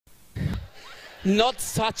Not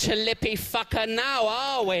such a lippy fucker now,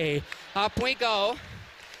 are we? Up we go.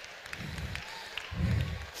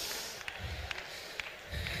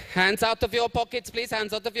 Hands out of your pockets, please.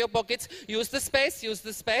 Hands out of your pockets. Use the space. Use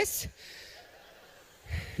the space.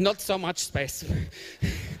 Not so much space.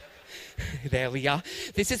 There we are.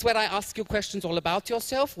 This is where I ask you questions all about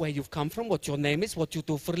yourself, where you've come from, what your name is, what you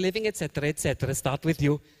do for a living, etc., etc. Start with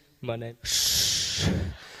you. My name. Shh.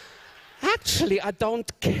 Actually, I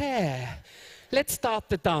don't care. Let's start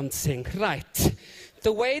the dancing. Right.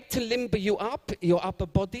 The way to limber you up, your upper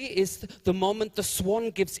body, is the moment the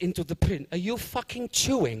swan gives into the print. Are you fucking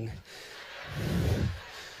chewing?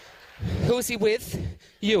 Who's he with?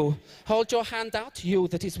 You. Hold your hand out. You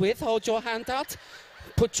that he's with, hold your hand out.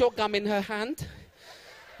 Put your gum in her hand.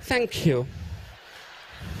 Thank you.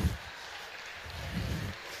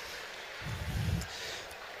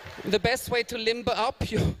 The best way to limber up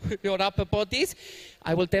your upper bodies,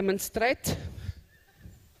 I will demonstrate.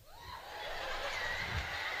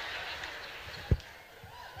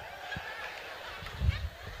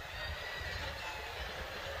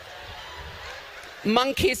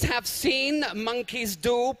 Monkeys have seen, monkeys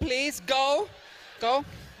do. Please, go, go.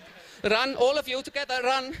 Run, all of you together,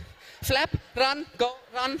 run. Flap, run, go,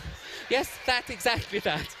 run. Yes, that, exactly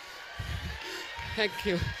that. Thank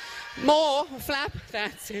you. More, flap,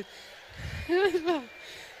 that's it.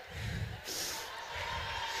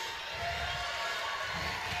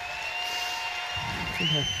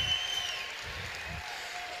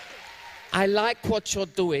 I like what you're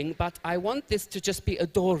doing, but I want this to just be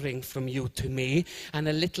adoring from you to me and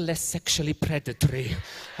a little less sexually predatory,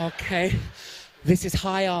 okay? This is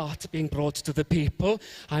high art being brought to the people.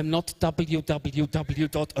 I'm not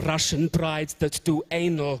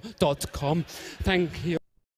www.russianbridesthatdoanal.com. Thank you.